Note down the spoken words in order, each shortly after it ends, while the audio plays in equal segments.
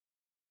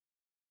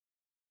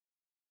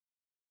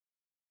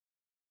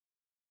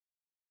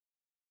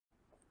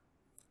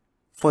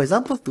For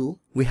example 2,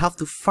 we have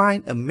to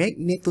find a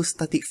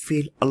magnetostatic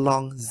field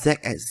along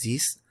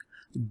z-axis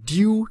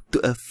due to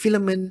a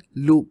filament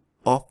loop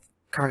of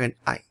current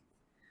I.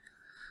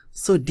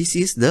 So this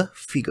is the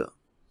figure.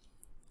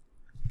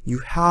 You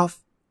have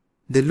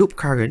the loop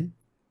current,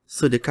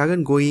 so the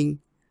current going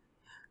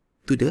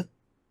to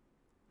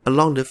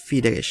along the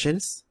phi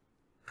directions,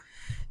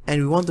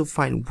 and we want to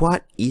find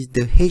what is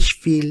the H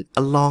field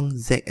along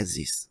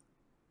z-axis.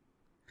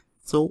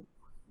 So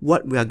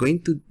what we are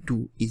going to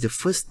do is, the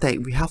first step,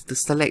 we have to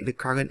select the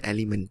current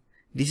element.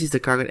 This is the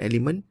current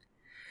element.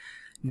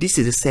 This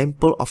is the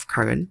sample of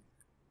current.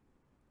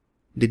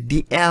 The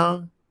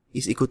dl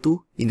is equal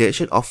to, in the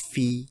direction of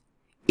phi,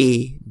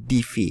 a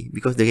d phi,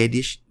 because the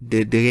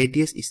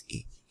radius is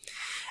a.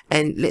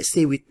 And let's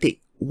say we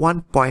take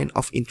one point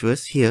of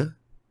interest here,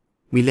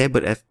 we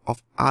label f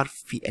of r,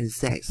 phi, and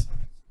z.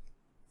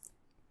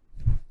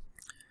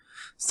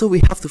 So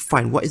we have to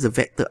find what is the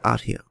vector r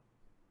here.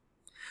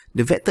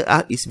 The vector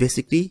r is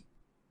basically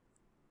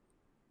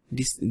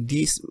this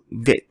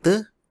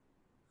vector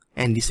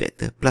and this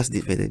vector plus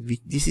this vector.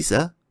 This is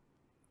a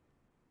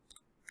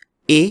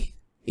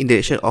in the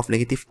direction of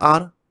negative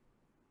r,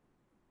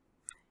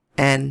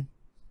 and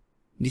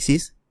this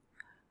is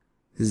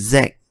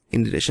z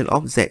in the direction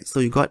of z. So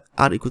you got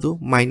r equal to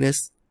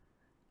minus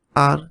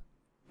r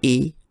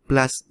a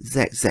plus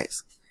z z,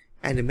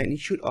 and the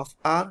magnitude of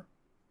r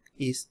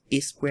is a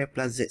square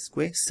plus z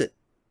square z.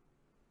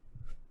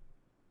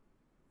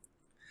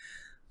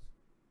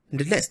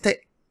 The next step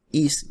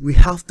is we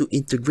have to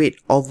integrate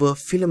over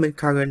filament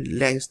current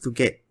length to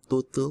get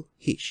total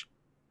H.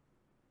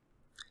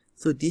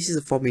 So this is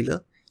the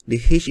formula.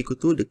 The H equal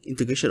to the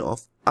integration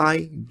of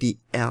I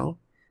dl.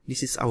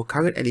 This is our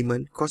current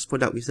element, cross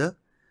product with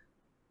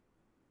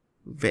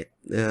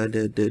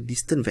the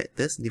distant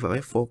vectors divided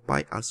by 4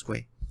 pi r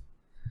square.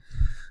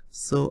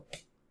 So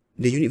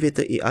the unit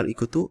vector AR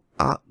equal to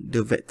r,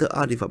 the vector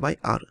r divided by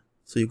r.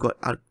 So you got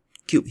r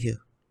cubed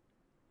here.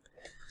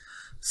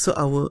 So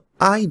our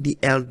I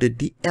dl, the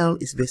dl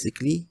is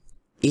basically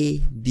a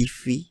d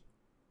phi.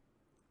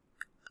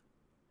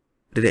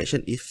 The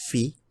direction is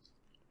phi.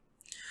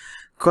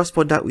 Cross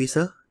product with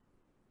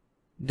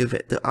the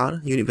vector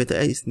r, unit vector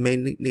r is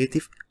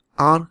negative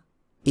r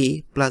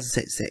a plus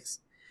z z.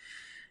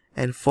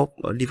 And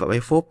 4 divided by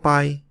 4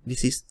 pi,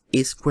 this is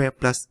a square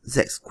plus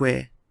z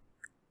square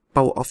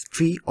power of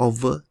 3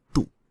 over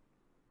 2.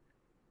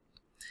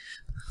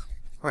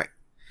 Alright,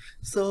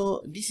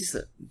 so this is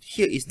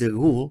here is the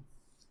rule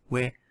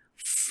where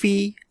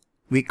phi,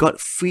 we got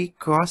phi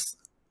cross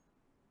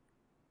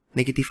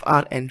negative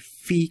r and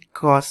phi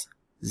cross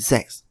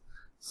z.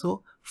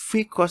 So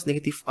phi cross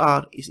negative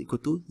r is equal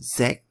to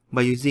z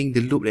by using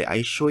the loop that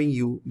I showing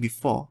you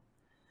before,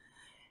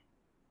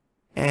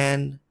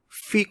 and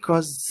phi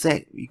cross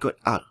z we got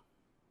r.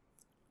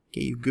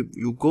 Okay,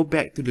 you go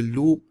back to the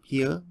loop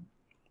here.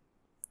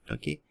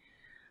 Okay,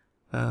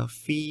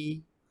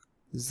 phi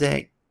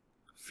z,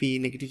 phi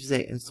negative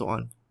z, and so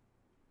on.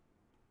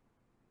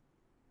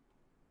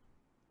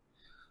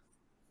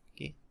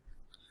 Okay,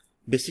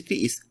 basically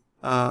is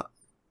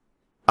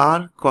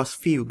r cos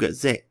phi we got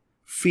z,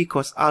 phi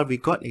cos r we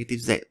got negative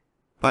z,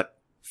 but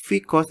phi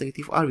cos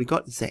negative r we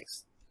got z,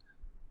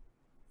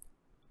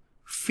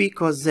 phi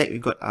cos z we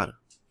got r.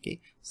 Okay,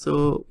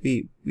 so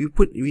we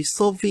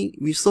solve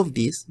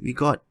this, we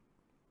got,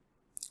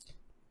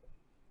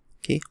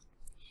 okay,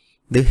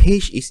 the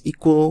H is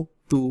equal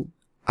to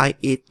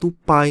IA 2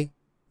 pi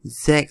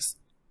z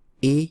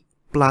a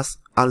plus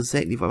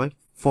rz divided by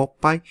 4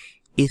 pi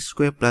a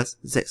square plus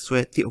z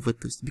square 3 over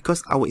 2,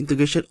 because our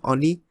integration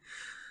only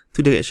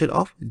to the direction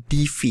of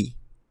d phi.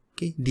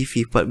 Okay, d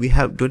phi, but we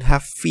don't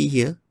have phi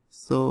here,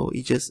 so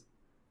it just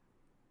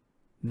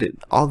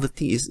all the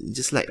thing is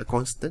just like a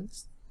constant,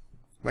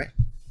 right?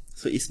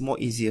 So it's more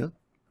easier.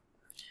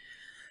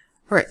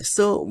 Alright,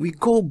 so we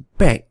go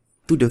back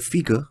to the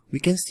figure. We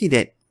can see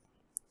that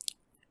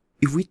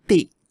if we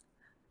take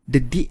the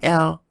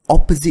dl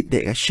opposite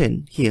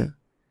direction here,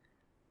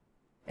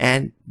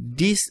 and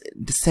the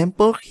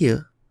sample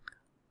here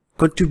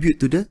contribute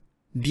to the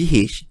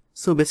dh,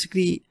 so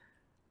basically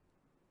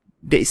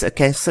there is a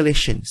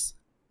cancellation.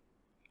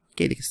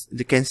 Okay,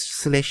 the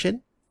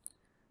cancellation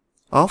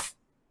of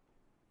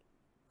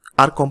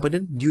r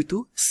component due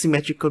to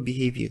symmetrical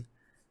behavior.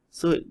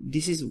 So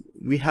this is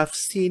we have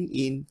seen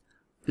in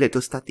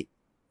electrostatic.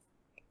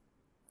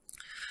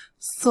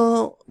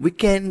 So we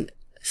can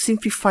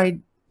simplify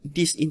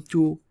this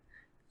into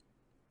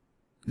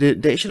the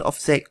direction of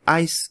z,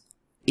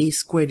 a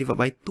square divided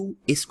by 2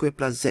 a square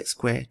plus z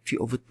square 3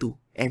 over 2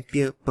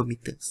 ampere per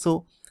meter.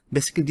 So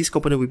basically this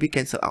component will be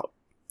cancelled out.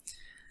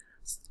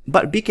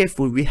 But be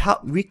careful,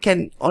 we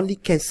can only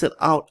cancel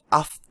out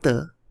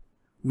after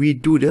we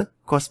do the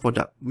cross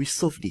product. We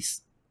solve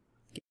this.